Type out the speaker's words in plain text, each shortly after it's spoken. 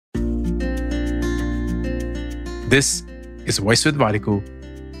This is voice with Warikoo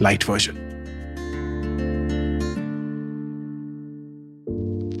light version.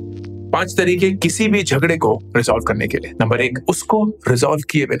 5 तरीके किसी भी झगड़े को रिजॉल्व करने के लिए। नंबर 1, उसको रिजॉल्व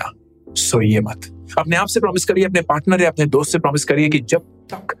किए बिना सोइए मत। अपने आप से प्रॉमिस करिए, अपने पार्टनर या अपने दोस्त से प्रॉमिस करिए कि जब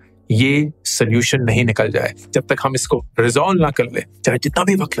तक ये सोल्यूशन नहीं निकल जाए, जब तक हम इसको रिजॉल्व ना कर ले, चाहे जितना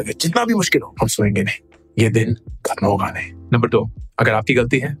भी वक्त लगे, जितना भी मुश्किल हो, हम सोएंगे नहीं, ये दिन खत्म होगा नहीं। नंबर 2, अगर आपकी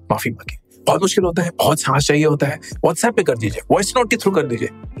गलती है माफी मांगिए। बहुत मुश्किल होता है, बहुत साहस चाहिए होता है, व्हाट्सएप पे कर दीजिए, वॉइस नोट के थ्रू कर दीजिए,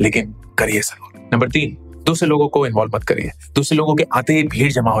 लेकिन करिए जरूर। नंबर 3, दूसरे लोगों को इन्वॉल्व मत करिए। दूसरे लोगों के आते ही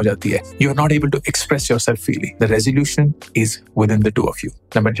भीड़ जमा हो जाती है। You are not able to express yourself freely. The resolution is with in the two of you.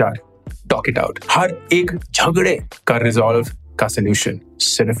 Number 4, talk it out. हर एक झगड़े का रिजॉल्व का सोल्यूशन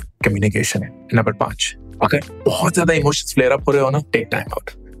सिर्फ कम्युनिकेशन है। नंबर 5, अगर बहुत ज्यादा इमोशंस फ्लेयर अप हो रहे हो ना, टेक टाइम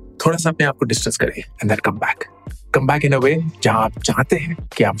आउट, थोड़ा सा अपने आप को डिस्टेंस करिए and then come back in अ वे जहां आप चाहते हैं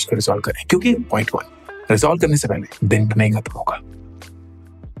कि आप उसको रिजॉल्व करें, क्योंकि पॉइंट 1, रिजॉल्व करने से पहले दिन नहीं खत्म होगा।